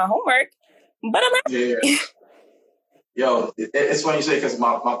got to do my homework. But I'm happy. Yeah. Yo, it's funny you say because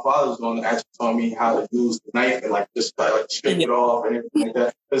my father was the one that actually taught me how to use the knife and like just like strip it off and everything like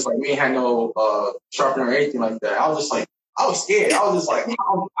that. It's like we ain't had no sharpener or anything like that. I was just like, I was scared. I was just like,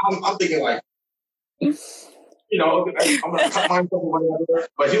 I'm thinking like, you know, I'm gonna cut myself or whatever.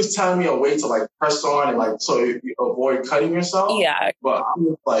 But he was telling me a way to like press on and like so you avoid cutting yourself. Yeah. But I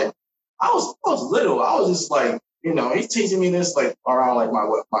was like, I was little. I was just like, you know, he's teaching me this like around like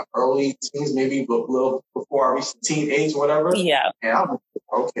my early teens, maybe a little before I reached teen age or whatever. Yeah. And I was like,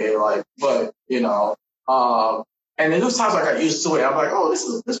 okay, like, but you know, and then there was times I got used to it. I'm like, oh, this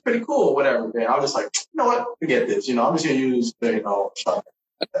is pretty cool or whatever. And I was just like, you know what, forget this. You know, I'm just gonna use the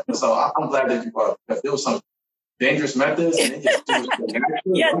sharpener. So I'm glad that you brought up because there was some dangerous methods. And it just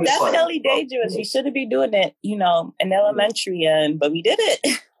yeah, definitely like, dangerous. You shouldn't be doing it, you know, in elementary, but we did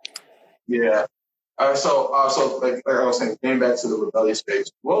it. Yeah. So like I was saying, getting back to the rebellious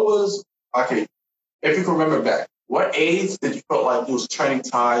phase, if you can remember back, what age did you feel like you was turning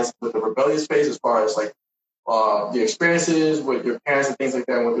ties with the rebellious phase as far as like the experiences with your parents and things like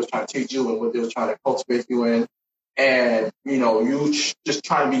that, and what they was trying to teach you and what they was trying to cultivate you in, and you know, you just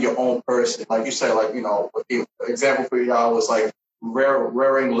trying to be your own person, like you said, like you know, the example for y'all was like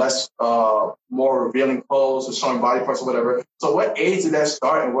wearing less, more revealing clothes or showing body parts or whatever. So, what age did that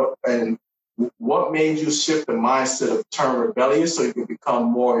start, and what made you shift the mindset of turn rebellious so you can become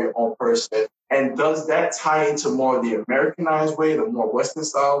more your own person? And does that tie into more the Americanized way, the more Western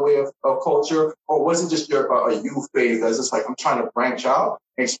style way of culture? Or was it just a youth phase that's just like, I'm trying to branch out,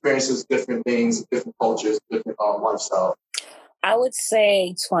 experiences different things, different cultures, different lifestyle? I would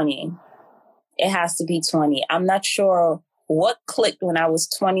say 20. It has to be 20. I'm not sure what clicked when I was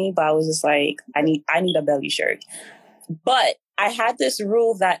 20, but I was just like, I need a belly shirt. But I had this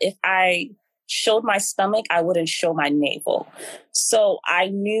rule that if I showed my stomach, I wouldn't show my navel. So I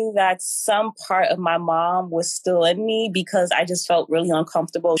knew that some part of my mom was still in me because I just felt really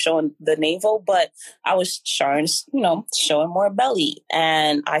uncomfortable showing the navel, but I was showing more belly.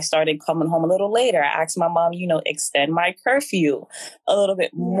 And I started coming home a little later. I asked my mom, extend my curfew a little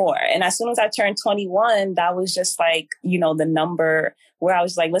bit more. And as soon as I turned 21, that was just like, the number where I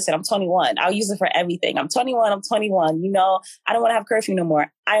was like, listen, I'm 21. I'll use it for everything. I'm 21. I don't want to have curfew no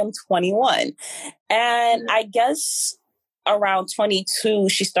more. I am 21. And I guess around 22,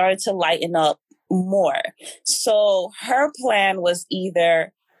 she started to lighten up more. So her plan was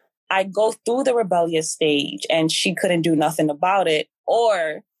either I go through the rebellious stage and she couldn't do nothing about it,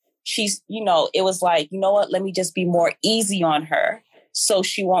 or she's, it was like, you know what, let me just be more easy on her so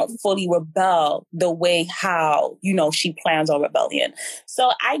she won't fully rebel the way how, she plans on rebellion.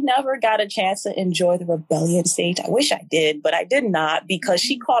 So I never got a chance to enjoy the rebellion stage. I wish I did, but I did not because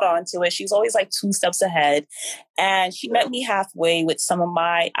she caught on to it. She was always like 2 steps ahead. And she met me halfway with some of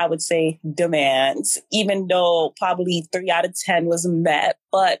my, I would say, demands, even though probably 3 out of 10 was met.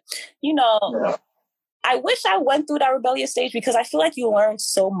 But, I wish I went through that rebellious stage because I feel like you learn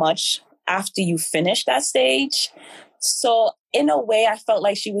so much after you finish that stage. So in a way, I felt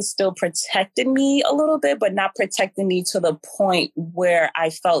like she was still protecting me a little bit, but not protecting me to the point where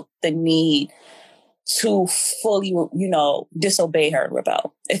I felt the need to fully, disobey her and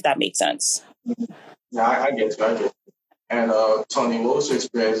rebel, if that makes sense. Yeah, I get you. I get you. And Tony, what was your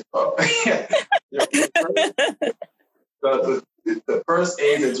experience? The first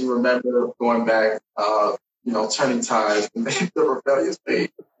age that you remember going back, turning tides, and the rebellious phase.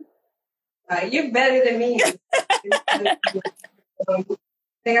 You're better than me. I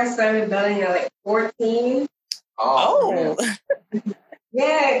think I started rebelling at like 14. Oh.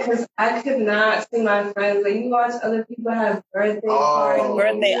 Yeah, because I could not see my friends. Like, you watch other people have birthday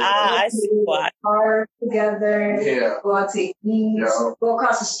parties. I squat. Park together. Yeah. Go out to eat. Yeah. Go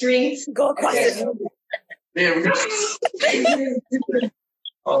across the street. Go across the street. There we go.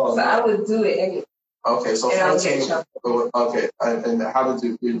 So I would do it anyway. Okay, so 14. Okay, and how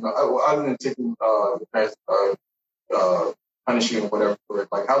did you other than taking your parents punishing or whatever,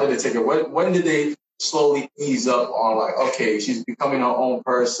 like how did they take it? When did they slowly ease up on like, okay, she's becoming her own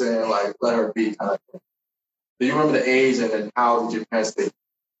person, like let her be kind of thing? Do you remember the age and then how did your parents take it?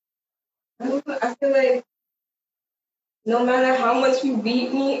 I feel like no matter how much you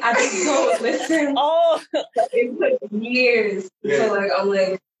beat me, I just don't listen. It took years until like I'm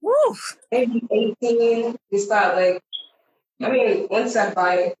like, maybe 18. You start like, I mean, once I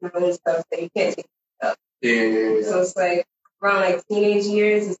buy my own stuff, then you can't take stuff. Yeah. So it's like around like teenage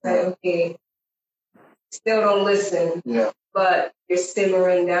years, it's like, okay, still don't listen. Yeah. But you're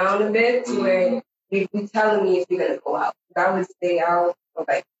simmering down a bit to where you're telling me if you're gonna go out. I would stay out for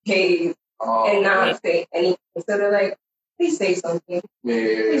like days and not say anything. So they're like, please say something.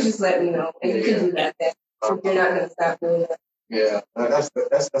 Please just let me know. And you can do that then. If you're not gonna stop doing that. Yeah, that's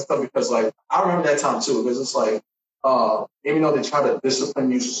tough because like I remember that time too because it's like even though they try to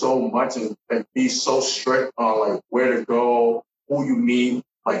discipline you so much and be so strict on like where to go, who you meet,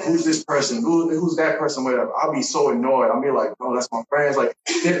 like who's this person, who's that person, whatever. I'll be so annoyed. I'll be like, oh, that's my friends. Like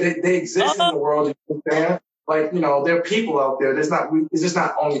they exist in the world. You understand? Like there are people out there. It's just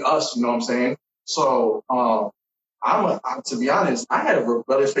not only us. You know what I'm saying? So to be honest, I had a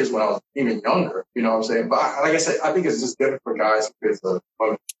rebellious phase when I was even younger, you know what I'm saying? But like I said, I think it's just different for guys because of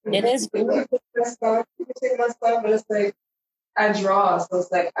women. It is. You can take my stuff, and it's like, I draw, so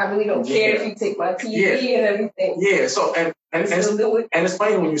it's like, I really don't care if you take my TV and everything. Yeah, so, and it's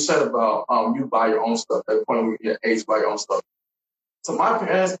funny when you said about you buy your own stuff, at the point where you get age buy your own stuff. To my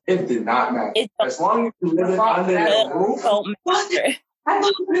parents, it did not matter. As long as you live under their roof,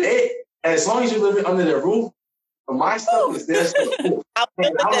 as long as you live under their roof, my stuff is there. I'll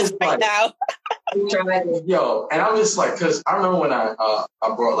put this right now. Yo, and I'm just like, because I remember when I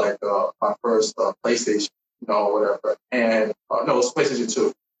brought like my first PlayStation, whatever, and no, it was PlayStation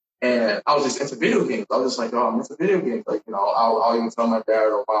 2, and I was just into video games. I was just like, I'm into video games. Like, I'll even tell my dad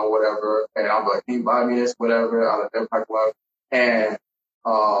or mom, whatever, and I'll be like, can you buy me this, whatever, out of Impact Live, and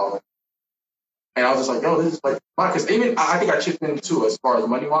I was just like, yo, this is like fine. Because even I think I chipped in too as far as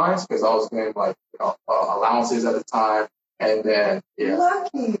money wise, because I was getting like allowances at the time, and then and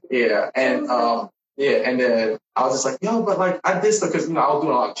then I was just like, yo, but like I did stuff because I was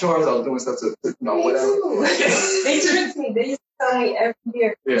doing a lot of chores, I was doing stuff to whatever. They tricked me. They used to tell me every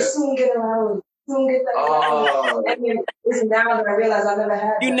year, soon get allowance, soon get that allowance. And then it's now that I realize I never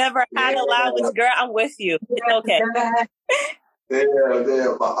had. You never had allowance, girl. I'm with you. It's okay. Yeah.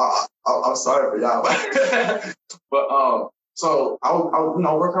 I'm sorry for y'all, but so I would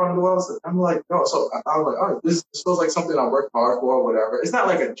work hard on the world. I'm like, no. So I was like, all right, this feels like something I worked hard for, or whatever. It's not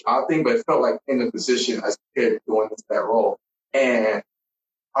like a job thing, but it felt like in the position as a kid going into that role. And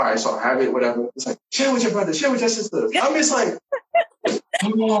all right, so I have it, whatever. It's like share with your brother, share with your sister. I'm just like,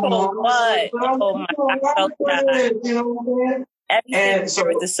 what? Oh my God! You know what I'm saying? Everything so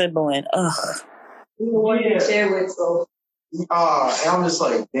with the sibling. Ugh. To share with, so. And I'm just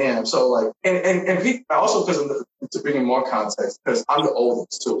like, damn. So like, and also because to bring in more context, because I'm the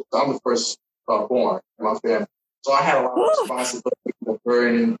oldest too. So I'm the first born in my family. So I had a lot of responsibility,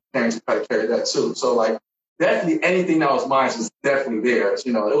 burden, parents to try to carry that too. So like, definitely anything that was mine was definitely theirs.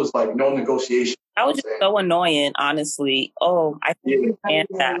 It was like no negotiation. I was just so annoying, honestly. Oh, I can't stand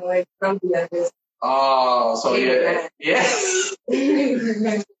that. Oh, so yeah.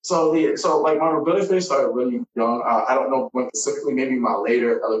 So like my rebellious phase started really young. I don't know when specifically, maybe my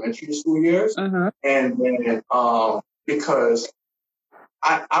later elementary school years, and then because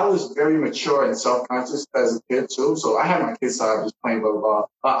I was very mature and self-conscious as a kid too. So I had my kid side just playing blah blah blah.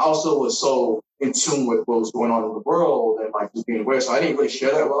 I also was so in tune with what was going on in the world and like just being aware. So I didn't really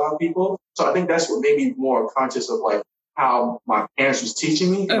share that with a lot of people. So I think that's what made me more conscious of like how my parents was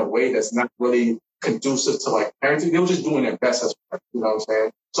teaching me in a way that's not really conducive to like parenting. They were just doing their best as parents, you know what I'm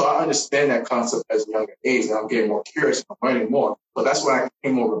saying? So I understand that concept as a younger age, and I'm getting more curious and I'm learning more. But that's when I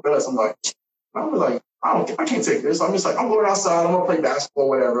became more rebellious. I'm like, And I'm like, I can't take this. I'm just like, I'm going outside. I'm gonna play basketball,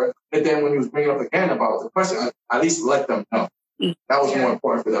 whatever. And then when he was bringing up again about the question, I at least let them know. That was more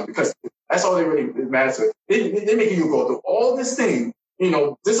important for them because that's all they really matter to. They making you go through all this thing,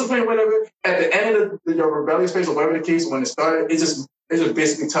 discipline, whatever. At the end of your rebellious phase or whatever the case, when it started, it's just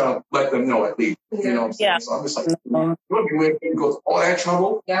basically let them know at least. You know what I'm saying? So I'm just like, you want to go through all that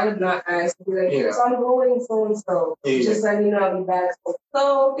trouble? Yeah, I would not ask. Be like, so I'm going so and so. Just let me know I'll be back.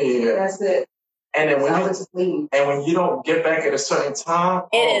 So that's it. And then when you don't get back at a certain time,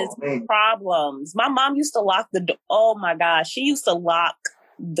 it is problems. My mom used to lock the door. Oh my gosh, she used to lock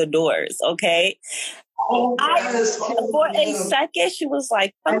the doors. Okay. For a second, she was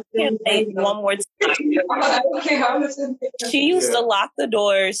like, "Come here, one more time." She used to lock the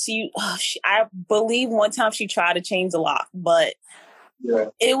doors. I believe one time she tried to change the lock, but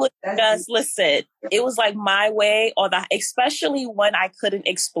it was just, listen, it was like my way especially when I couldn't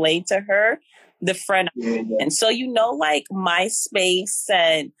explain to her the friend. And so, like MySpace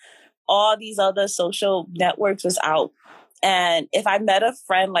and all these other social networks was out. And if I met a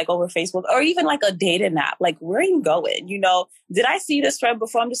friend like over Facebook or even like a dating app, like, where are you going? Did I see this friend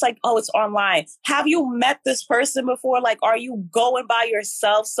before? I'm just like, oh, it's online. Have you met this person before? Like, are you going by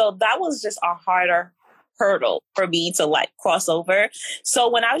yourself? So that was just a harder hurdle for me to like cross over.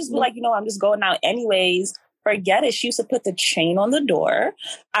 So when I was just be like, I'm just going out anyways, forget it. She used to put the chain on the door.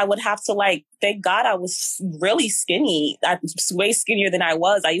 I would have to thank God I was really skinny. I was way skinnier than I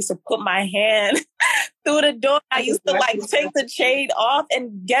was. I used to put my hand through the door. I used to take the chain off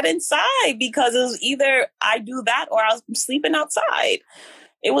and get inside because it was either I do that or I was sleeping outside.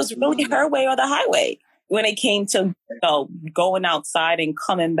 It was really her way or the highway when it came to going outside and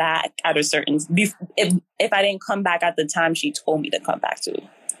coming back at a certain, if I didn't come back at the time she told me to come back to.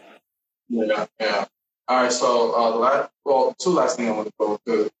 Yeah. All right, so two last things I want to go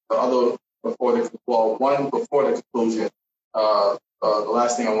to. The other one before the conclusion. The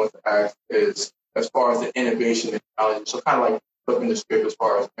last thing I want to ask is as far as the innovation and technology. So kind of like flipping the script as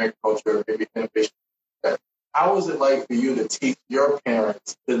far as agriculture, maybe innovation. How was it like for you to teach your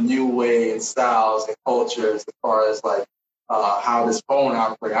parents the new way and styles and cultures as far as how this phone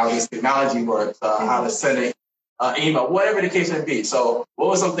operates, how this technology works, how to send it? Email, whatever the case may be. So what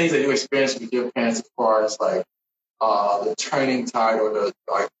were some things that you experienced with your parents as far as the turning tide or the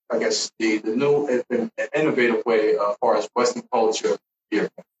new innovative way as far as Western culture here?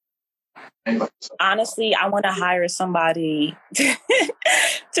 Honestly, I want to hire somebody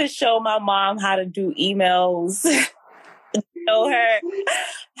to show my mom how to do emails, show her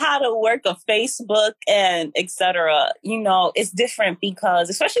how to work a Facebook and etc. It's different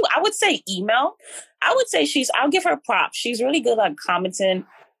because especially I would say email. I would say I'll give her props. She's really good at commenting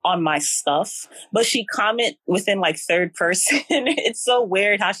on my stuff, but she comment within third person. It's so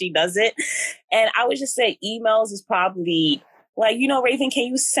weird how she does it. And I would just say emails is probably Raven, can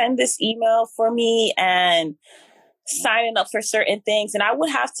you send this email for me and signing up for certain things? And I would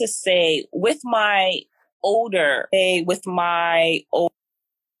have to say with my older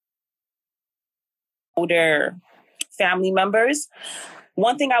family members,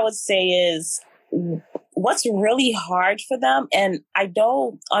 one thing I would say is what's really hard for them, and I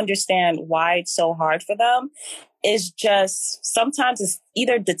don't understand why it's so hard for them, is just sometimes it's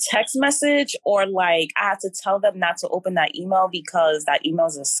either the text message or I have to tell them not to open that email because that email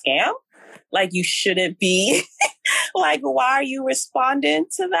is a scam. You shouldn't be why are you responding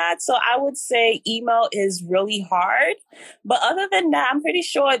to that? So I would say email is really hard. But other than that, I'm pretty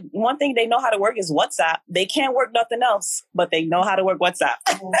sure one thing they know how to work is WhatsApp. They can't work nothing else, but they know how to work WhatsApp.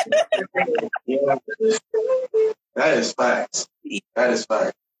 That is facts. Because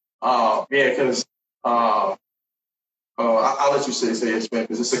I'll let you say it,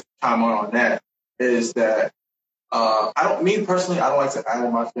 because it's a comment on that, is that I don't like to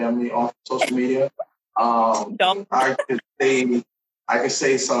add my family on social media. Don't. I could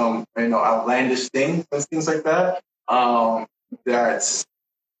say some outlandish things and things like that. That's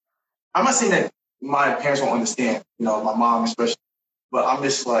I'm not saying that my parents won't understand, my mom especially, but I'm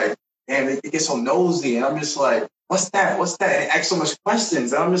just like, damn, they get so nosy, and I'm just like, what's that? And ask so much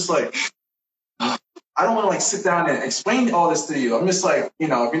questions, and I'm just like, I don't want to sit down and explain all this to you. I'm just like, if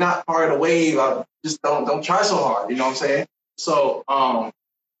you're not part of the wave, just don't try so hard. You know what I'm saying? So,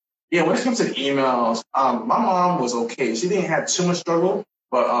 when it comes to the emails, my mom was okay. She didn't have too much struggle,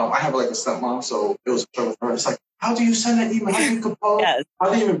 but I have a stepmom, so it was a struggle for her. It's like, how do you send an email? How do you compose? Yes.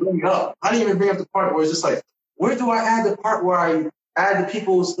 How do you even bring it up? How do you even bring up the part where it's just like, where do I add the part where I add the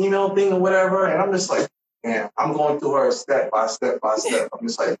people's email thing or whatever? And I'm just like, man, I'm going through her step by step by step. I'm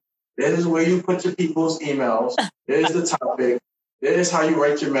just like, this is where you put your people's emails. There's the topic. There's how you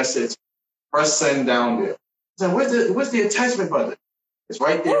write your message. press send down there. I said, where's the attachment button? It's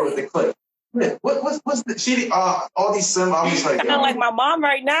right there with the click. What's the she all these symbols? I'm just like, kind of like my mom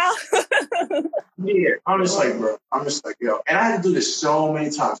right now. Yeah, I'm just like, bro. I'm just like, yo. And I had to do this so many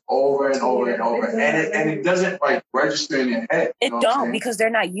times, over and over and over, and it doesn't like register in your head. It don't, because they're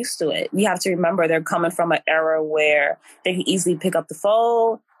not used to it. You have to remember they're coming from an era where they can easily pick up the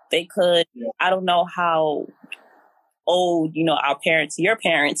phone. They could. Yeah. I don't know how old, our parents, your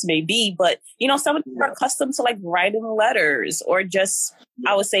parents may be, but, some of them are accustomed to like writing letters or just,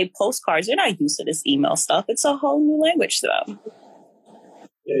 I would say, postcards. They're not used to this email stuff. It's a whole new language to them.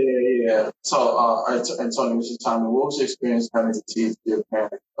 Yeah. So, Antonio, Mr. Tommy, what was your experience having to teach your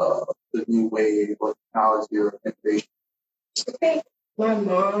parents the new wave or technology or innovation? I think my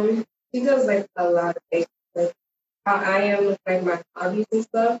mom, she does like a lot of things. Like how I am with like my hobbies and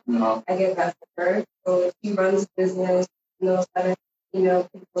stuff, I get that from her. So she runs business, knows how to email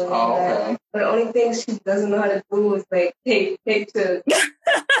people and all that. But the only thing she doesn't know how to do is like take pictures. Like,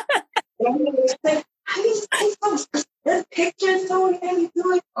 how do you take some pictures? Someone can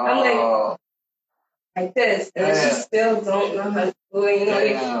do it. I'm like this, and she still don't know how to do it.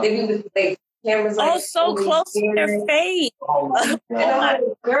 They do with like cameras like so close to their face. And I'm like,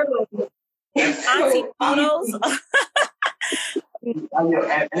 girl, auntie photos. And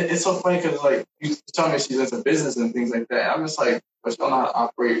it's so funny because like you tell me she's into business and things like that. I'm just like, but she don't know how to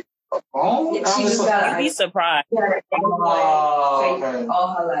operate a phone. Yeah, she just You'd be surprised. All her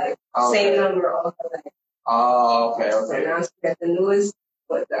life, same number all her life. Oh, okay. So now she got the newest,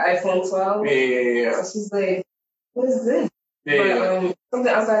 the iPhone 12. Yeah. So she's like, what is this? But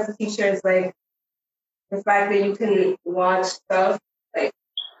something else I have to teach her is like the fact that you can watch stuff like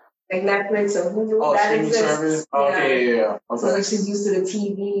Netflix or Hulu that exists. Service. Okay. So like she's used to the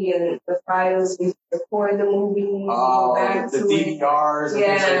TV and the files. We record the movie. The DVRs and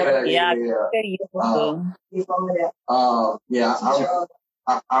things like that.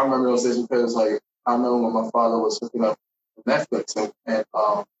 I remember those days because like I remember when my father was hooking up Netflix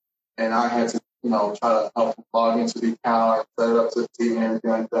and I had to try to help him log into the account and set it up to the TV and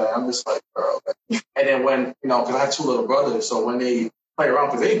everything like that. I'm just like, girl. And then when because I have two little brothers, so when they play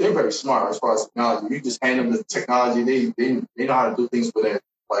around, because they're very smart as far as technology. You just hand them the technology, they know how to do things within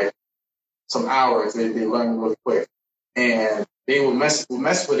like some hours. They learn really quick, and they will mess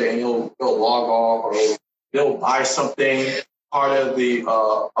with it, and they'll log off or they'll buy something part of the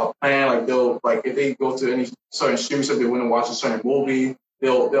a plan. Like if they go to any certain streaming service, they want to watch a certain movie.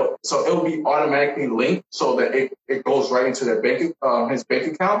 So it'll be automatically linked so that it goes right into their his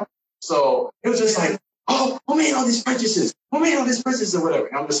bank account. So it was just like, oh, who made all these purchases? Who made all these purchases or whatever?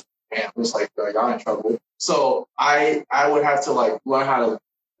 And I'm just like, y'all in trouble. So I would have to like learn how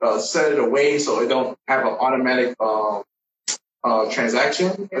to set it away so it don't have an automatic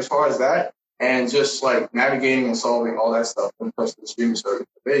transaction as far as that. And just like navigating and solving all that stuff when it comes to the streaming service.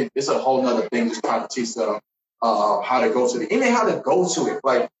 It's a whole nother thing just trying to teach them how to go to it. Even how to go to it.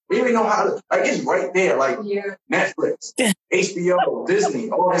 Like, they even know how to, like, it's right there. Like, Netflix, HBO, Disney,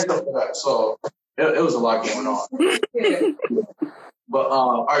 all that stuff like that. So, it was a lot going on. But,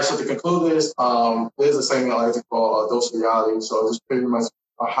 all right, so to conclude this, there's a segment I like to call Dose Reality. So, it's pretty much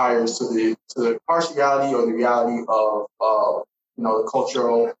a hires to the harsh reality or the reality of, the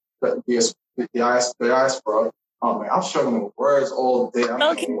cultural, the diaspora. Oh, man, I'm struggling with words all day.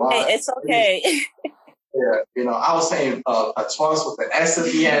 It's okay. Yeah, I was saying twice with the S at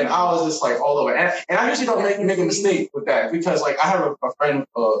the end. I was just like all over, and I usually don't make a mistake with that because like I have a friend,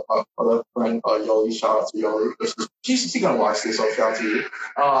 a friend, Yoli. Shout out to Yoli. She gonna watch this, so shout out to you.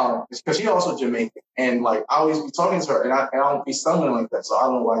 Because she's also Jamaican, and like I always be talking to her, and I don't be stumbling like that, so I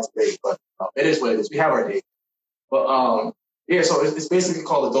don't know why today, but it is what it is. We have our day, but so it's basically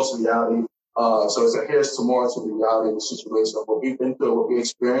called a dose of reality. So it's here's to more to the reality of the situation of what we've been through, what we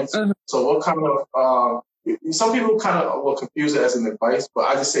experienced. Mm-hmm. So what kind of, some people kind of will confuse it as an advice, but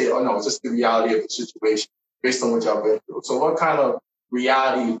I just say, oh no, it's just the reality of the situation based on what y'all been through. So what kind of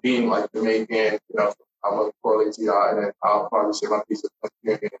reality being like Jamaican, I'm going to correlate to y'all, and then I'll probably say my piece of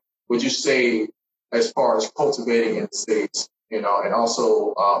Jamaican. Would you say as far as cultivating in the States, and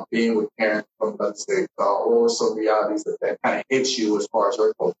also being with parents from another state, what were some realities that kind of hit you as far as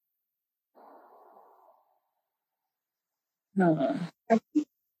your culture? I think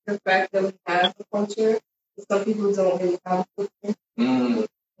the fact that we have a culture, some people don't really have a culture.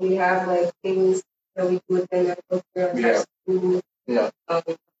 We have like things that we do within that culture, food,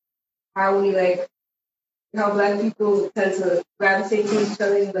 how Black people tend to gravitate to each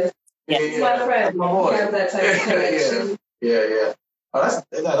other. Like, it's my friend. We have that type of connection. Yeah. Oh,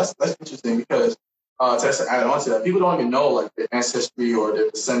 that's interesting because to add on to that, people don't even know like their ancestry or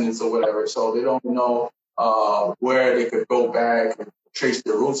their descendants or whatever. So they don't know where they could go back and trace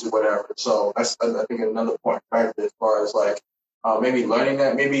their roots or whatever. So that's, I think, another point factor as far as like maybe learning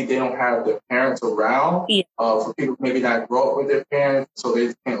that. Maybe they don't have their parents around. Yeah. For people maybe not grow up with their parents, so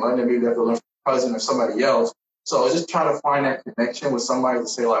they can't learn that. Maybe they have to learn from a cousin or somebody else. So just trying to find that connection with somebody to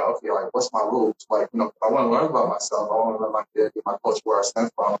say like, okay, like what's my roots? Like, you know, I want to learn about myself. I want to learn my culture, where I stem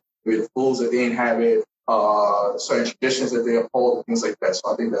from, maybe the foods that they inhabit, certain traditions that they uphold, and things like that.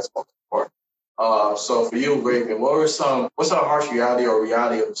 So I think that's most important. So for you, Raven, what's a harsh reality or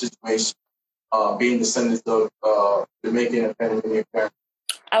reality of the situation being descendants of Jamaican and Panamanian parents?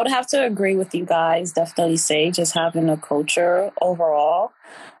 I would have to agree with you guys. Definitely say just having a culture overall.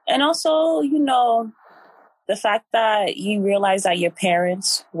 And also, you know, the fact that you realize that your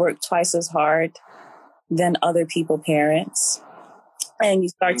parents work twice as hard than other people's parents. And you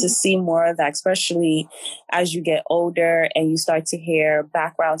start to see more of that, especially as you get older and you start to hear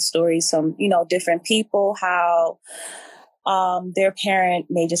background stories from, you know, different people, how their parent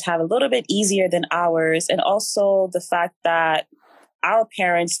may just have a little bit easier than ours. And also the fact that our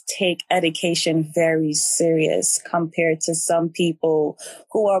parents take education very serious compared to some people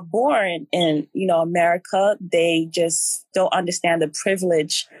who are born in, you know, America. They just don't understand the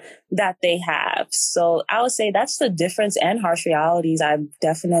privilege that they have. So I would say that's the difference and harsh realities I've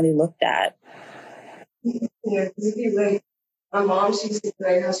definitely looked at. Yeah, because if you like, my mom, she used to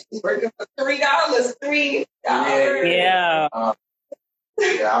say how she was working for $3. Yeah. I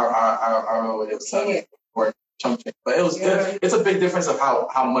remember it was chunking. But it was good. It's a big difference of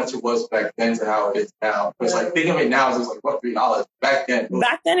how much it was back then to how it is now. It's like thinking of it now, it's like what $3 back then. It was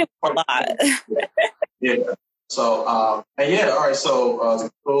a lot. Yeah. So and yeah, all right.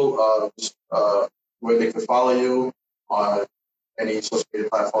 So cool. Where they can follow you on any social media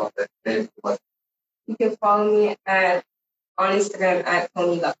platform that you can follow me on Instagram at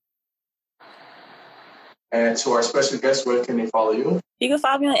Tony Luck. And to our special guest, where can they follow you? You can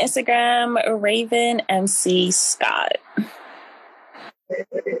follow me on Instagram, Raven MC Scott.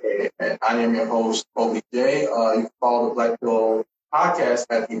 And I am your host, OBJ. You can follow the Black Pill podcast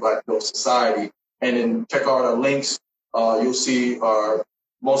at the Black Pill Society. And then check out our links. You'll see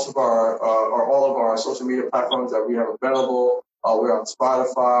most of our or all of our social media platforms that we have available. We're on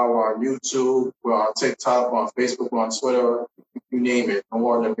Spotify, we're on YouTube, we're on TikTok, we're on Facebook, we're on Twitter, you name it. No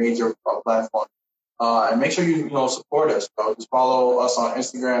more than major platforms. And make sure you support us. Just follow us on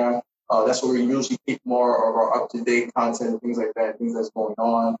Instagram. That's where we usually keep more of our up-to-date content and things like that, things that's going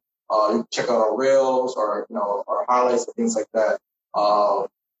on. You can check out our reels or our highlights and things like that.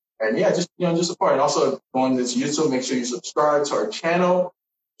 And yeah, just support. And also going to YouTube, make sure you subscribe to our channel.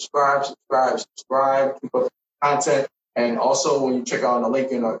 Subscribe. Keep up the content. And also when you check out the link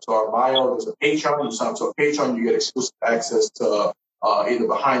to our bio, there's a Patreon. You sign up to a Patreon, you get exclusive access to either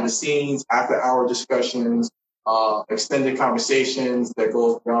behind the scenes, after hour discussions, extended conversations that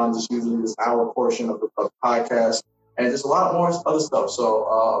goes beyond just usually this hour portion of the podcast, and there's a lot more other stuff.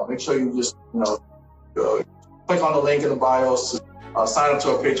 So make sure you just click on the link in the bio, sign up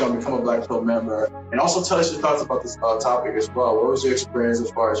to our Patreon, become a Black Pill member, and also tell us your thoughts about this topic as well. What was your experience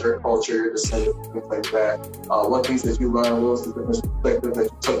as far as your culture, your descendants, things like that? What things that you learned? What was the different perspective that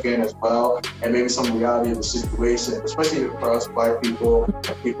you took in as well? And maybe some reality of the situation, especially for us Black people,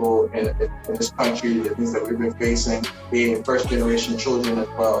 people in this country, the things that we've been facing, being first generation children as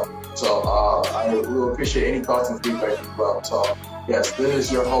well. So I will appreciate any thoughts and feedback as well. So yes, this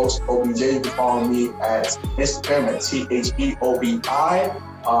is your host, OBJ. You can follow me at Instagram at THEOBI.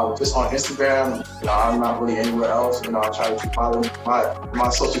 Just on Instagram, I'm not really anywhere else. I try to keep my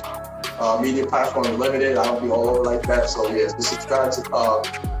social media platform limited. I don't be all over like that. So yes, just subscribe to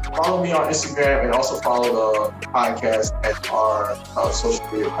follow me on Instagram and also follow the podcast at our social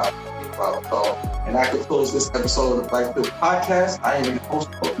media platform as well. So, and that concludes this episode of the Black Pill Podcast. I am your host,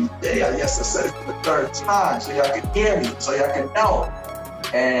 OBJ. Yes, I said it for the third time, so y'all can hear me, so y'all can know.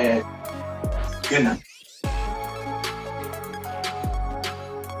 And good night.